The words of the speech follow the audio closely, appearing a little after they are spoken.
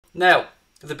Now,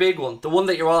 the big one, the one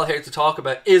that you're all here to talk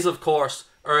about, is of course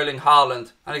Erling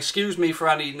Haaland. And excuse me for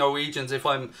any Norwegians if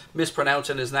I'm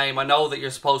mispronouncing his name. I know that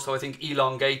you're supposed to, I think,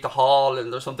 elongate the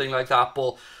Haaland or something like that,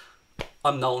 but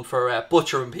I'm known for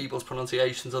butchering people's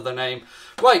pronunciations of their name.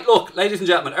 Right, look, ladies and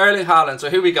gentlemen, Erling Haaland.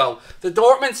 So here we go. The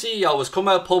Dortmund CEO has come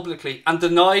out publicly and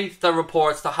denied the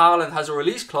reports that Haaland has a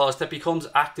release clause that becomes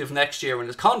active next year in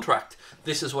his contract.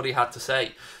 This is what he had to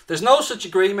say. There's no such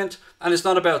agreement, and it's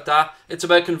not about that. It's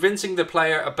about convincing the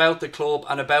player about the club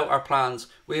and about our plans.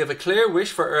 We have a clear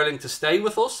wish for Erling to stay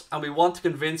with us, and we want to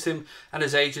convince him and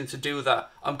his agent to do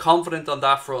that. I'm confident on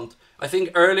that front. I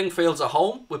think Erling feels at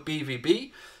home with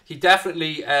BVB. He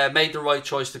definitely made the right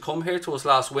choice to come here to us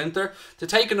last winter. To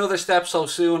take another step so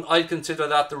soon, I'd consider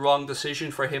that the wrong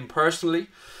decision for him personally.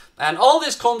 And all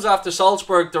this comes after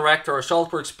Salzburg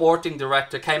sporting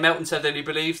director came out and said that he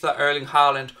believes that Erling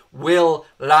Haaland will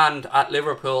land at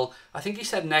Liverpool. I think he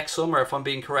said next summer, if I'm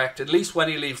being correct, at least when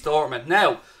he leaves Dortmund.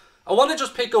 Now, I want to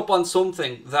just pick up on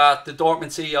something that the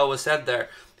Dortmund CEO has said there.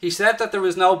 He said that there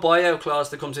is no buyout clause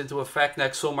that comes into effect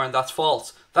next summer, and that's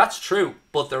false. That's true,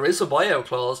 but there is a buyout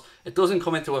clause. It doesn't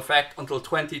come into effect until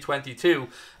 2022,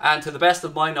 and to the best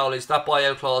of my knowledge, that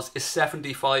buyout clause is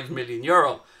 €75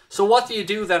 million. So what do you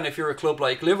do then if you're a club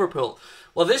like Liverpool?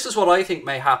 Well, this is what I think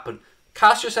may happen.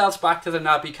 Cast yourselves back to the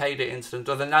Naby Keita incident,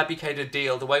 or the Naby Keita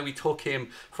deal, the way we took him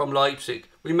from Leipzig.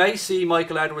 We may see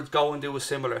Michael Edwards go and do a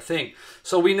similar thing.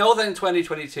 So we know that in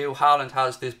 2022, Haaland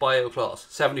has this buyout clause,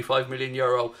 €75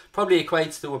 million, probably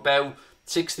equates to about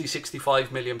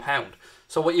 £60–65 million.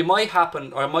 So what you might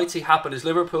happen, or might see happen, is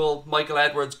Liverpool, Michael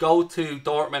Edwards, go to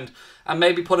Dortmund and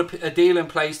maybe put a deal in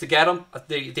place to get him at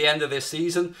the end of this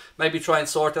season. Maybe try and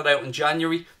sort it out in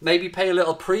January. Maybe pay a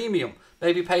little premium.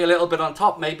 Maybe pay a little bit on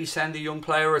top. Maybe send a young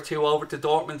player or two over to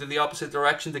Dortmund in the opposite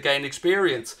direction to gain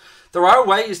experience. There are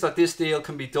ways that this deal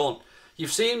can be done.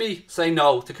 You've seen me say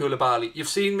no to Koulibaly. You've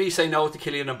seen me say no to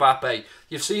Kylian Mbappe.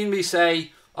 You've seen me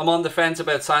say I'm on the fence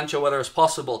about Sancho, whether it's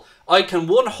possible. I can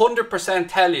 100%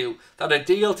 tell you that a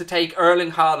deal to take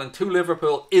Erling Haaland to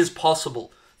Liverpool is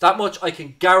possible. That much I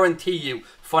can guarantee you.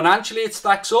 Financially it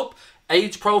stacks up.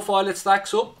 Age profile it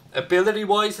stacks up. Ability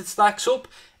wise it stacks up.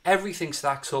 Everything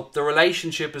stacks up. The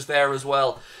relationship is there as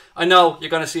well. I know you're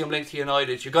going to see him linked to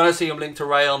United. You're going to see him linked to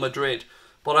Real Madrid.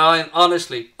 But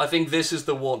honestly, I think this is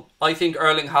the one. I think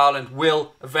Erling Haaland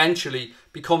will eventually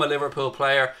become a Liverpool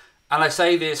player. And I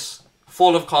say this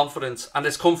full of confidence, and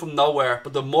it's come from nowhere.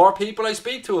 But the more people I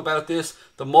speak to about this,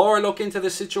 the more I look into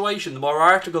this situation, the more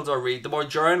articles I read, the more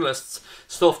journalists'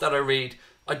 stuff that I read,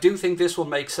 I do think this will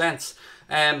make sense.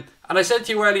 And I said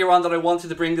to you earlier on that I wanted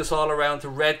to bring this all around to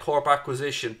Red Corp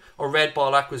acquisition, or Red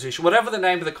Ball acquisition, whatever the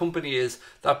name of the company is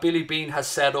that Billy Bean has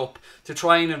set up to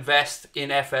try and invest in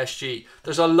FSG.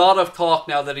 There's a lot of talk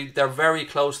now that they're very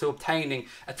close to obtaining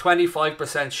a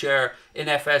 25% share in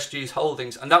FSG's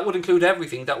holdings, and that would include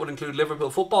everything. That would include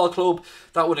Liverpool Football Club,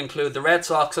 that would include the Red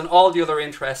Sox and all the other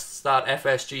interests that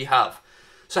FSG have.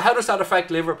 So how does that affect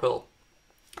Liverpool?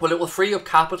 Well, it will free up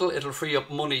capital, it'll free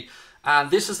up money.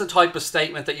 And this is the type of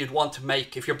statement that you'd want to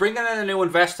make. If you're bringing in a new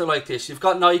investor like this, you've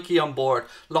got Nike on board,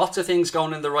 lots of things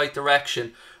going in the right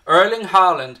direction. Erling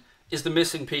Haaland is the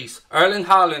missing piece. Erling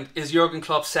Haaland is Jurgen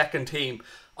Klopp's second team.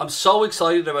 I'm so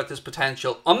excited about this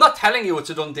potential. I'm not telling you it's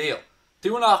a done deal.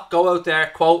 Do not go out there,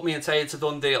 quote me and say it's a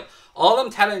done deal. All I'm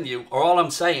telling you, or all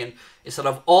I'm saying, is that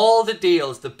of all the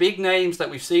deals, the big names that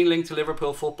we've seen linked to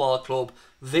Liverpool Football Club,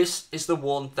 this is the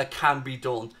one that can be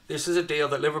done. This is a deal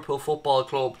that Liverpool Football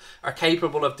Club are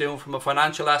capable of doing from a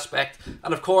financial aspect.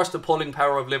 And of course, the pulling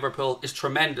power of Liverpool is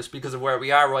tremendous because of where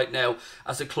we are right now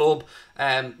as a club.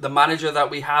 The manager that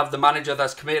we have, the manager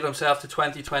that's committed himself to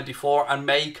 2024 and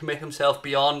may commit himself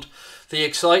beyond. The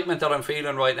excitement that I'm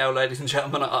feeling right now, ladies and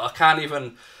gentlemen, I can't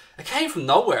even... It came from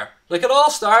nowhere. Like, it all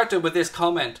started with this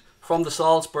comment from the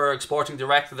Salzburg sporting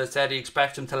director that said he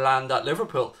expects him to land at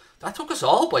Liverpool. That took us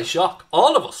all by shock,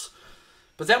 all of us.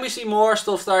 But then we see more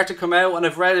stuff start to come out, and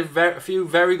I've read a few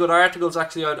very good articles.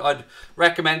 Actually, I'd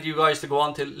recommend you guys to go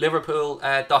on to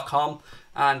liverpool.com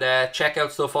and check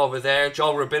out stuff over there.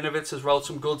 Joel Rabinowitz has wrote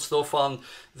some good stuff on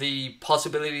the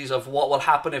possibilities of what will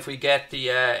happen if we get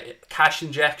the cash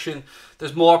injection.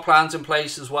 There's more plans in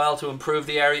place as well to improve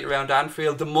the area around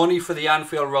Anfield. The money for the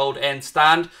Anfield Road end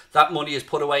stand, that money is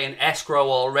put away in escrow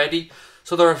already.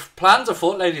 So there are plans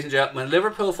afoot, ladies and gentlemen.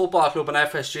 Liverpool Football Club and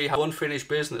FSG have unfinished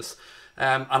business.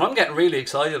 And I'm getting really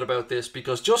excited about this,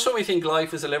 because just when we think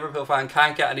life as a Liverpool fan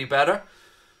can't get any better,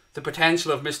 the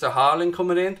potential of Mr. Haaland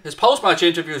coming in. His post-match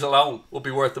interviews alone would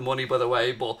be worth the money, by the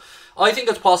way. But I think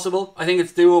it's possible. I think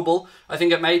it's doable. I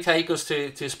think it may take us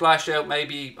to splash out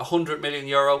maybe €100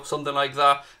 million, something like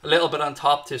that. A little bit on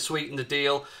top to sweeten the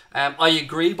deal. I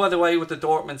agree, by the way, with the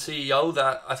Dortmund CEO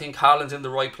that I think Haaland's in the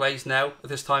right place now at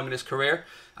this time in his career.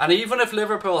 And even if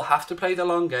Liverpool have to play the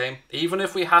long game, even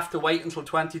if we have to wait until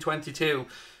 2022,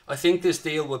 I think this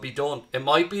deal will be done. It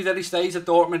might be that he stays at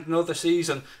Dortmund another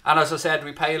season, and as I said,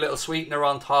 we pay a little sweetener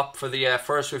on top for the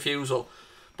first refusal.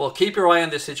 But keep your eye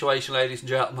on this situation, ladies and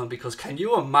gentlemen, because can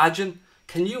you imagine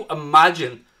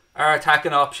our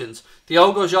attacking options?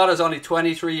 Diogo Jota is only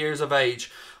 23 years of age.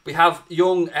 We have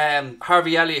young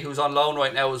Harvey Elliott, who's on loan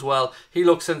right now as well. He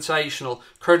looks sensational.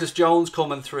 Curtis Jones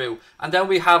coming through. And then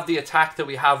we have the attack that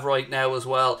we have right now as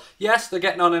well. Yes, they're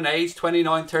getting on in age,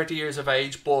 29, 30 years of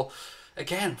age, but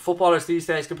again, footballers these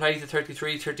days can play to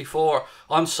 33, 34.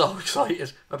 I'm so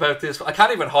excited about this. I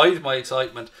can't even hide my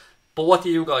excitement. But what do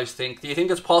you guys think? Do you think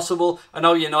it's possible? I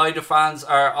know United fans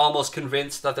are almost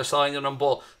convinced that they're signing him,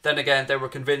 but then again, they were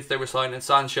convinced they were signing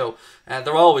Sancho.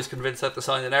 They're always convinced that they're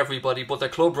signing everybody, but their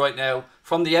club right now,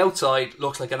 from the outside,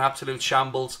 looks like an absolute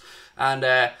shambles. And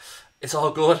it's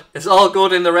all good. It's all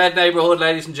good in the red neighbourhood,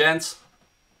 ladies and gents.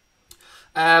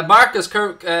 Marcus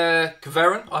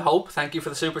Kverin, I hope, thank you for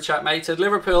the super chat, mate, said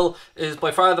Liverpool is by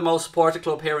far the most supported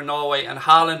club here in Norway, and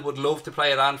Haaland would love to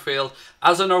play at Anfield.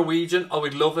 As a Norwegian, I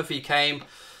would love if he came.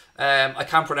 I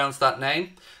can't pronounce that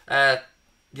name.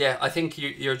 Yeah, I think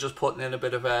you're just putting in a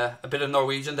bit of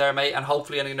Norwegian there, mate, and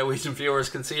hopefully any Norwegian viewers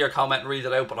can see your comment and read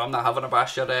it out, but I'm not having a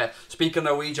bash at speaking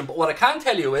Norwegian. But what I can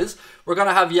tell you is we're going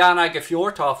to have Jan Åge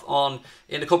Fjørtoft on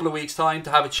in a couple of weeks' time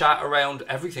to have a chat around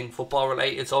everything football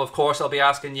related. So, of course, I'll be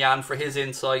asking Jan for his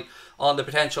insight on the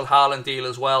potential Haaland deal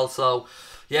as well. So,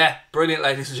 yeah, brilliant,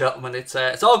 ladies and gentlemen.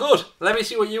 It's all good. Let me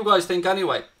see what you guys think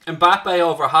anyway. Mbappe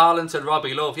over Haaland, said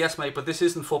Robbie Love. Yes, mate, but this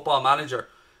isn't Football Manager.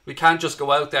 We can't just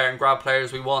go out there and grab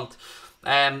players we want.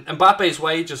 Mbappe's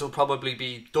wages will probably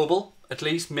be double, at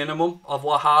least minimum, of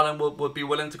what Haaland would be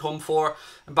willing to come for.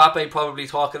 Mbappe probably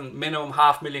talking minimum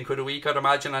 £500,000 a week, I'd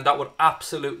imagine, and that would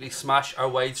absolutely smash our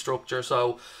wage structure.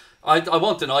 So I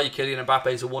won't deny Kylian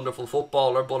Mbappe is a wonderful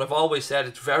footballer, but I've always said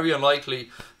it's very unlikely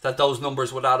that those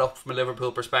numbers would add up from a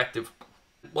Liverpool perspective.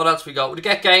 What else we got? Would he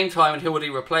get game time and who would he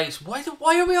replace? Why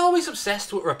are we always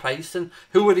obsessed with replacing?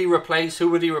 Who would he replace? Who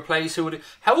would he replace?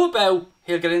 How about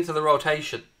he'll get into the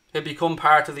rotation? He'll become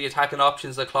part of the attacking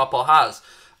options that Klopp has.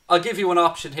 I'll give you an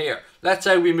option here. Let's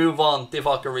say we move on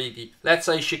Divock Origi. Let's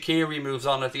say Shaqiri moves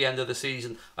on at the end of the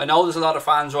season. I know there's a lot of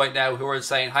fans right now who are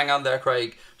saying, hang on there,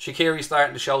 Craig. Shaqiri's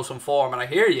starting to show some form, and I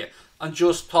hear you. I'm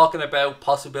just talking about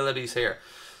possibilities here.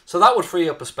 So that would free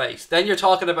up a space. Then you're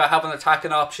talking about having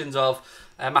attacking options of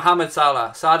Mohamed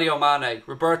Salah, Sadio Mane,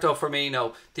 Roberto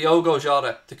Firmino, Diogo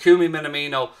Jota, Takumi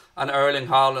Minamino, and Erling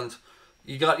Haaland.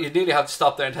 You nearly have to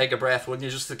stop there and take a breath, wouldn't you,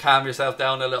 just to calm yourself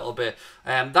down a little bit.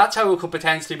 That's how it could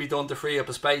potentially be done to free up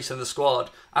a space in the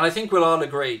squad. And I think we'll all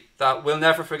agree that we'll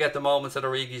never forget the moments that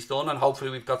Origi's done, and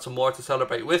hopefully we've got some more to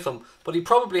celebrate with him. But he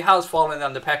probably has fallen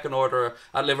down the pecking order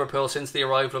at Liverpool since the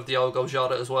arrival of Diogo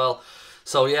Jota as well.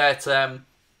 So yeah,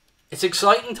 it's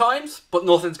exciting times, but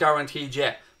nothing's guaranteed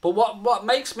yet. But what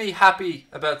makes me happy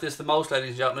about this the most, ladies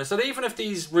and gentlemen, is that even if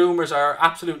these rumours are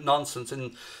absolute nonsense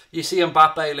and you see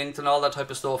Mbappe linked and all that type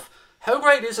of stuff, how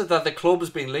great is it that the club has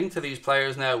been linked to these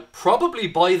players now, probably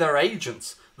by their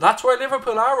agents? That's where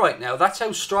Liverpool are right now. That's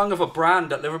how strong of a brand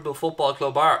that Liverpool Football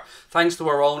Club are. Thanks to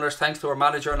our owners, thanks to our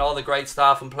manager and all the great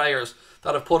staff and players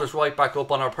that have put us right back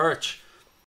up on our perch.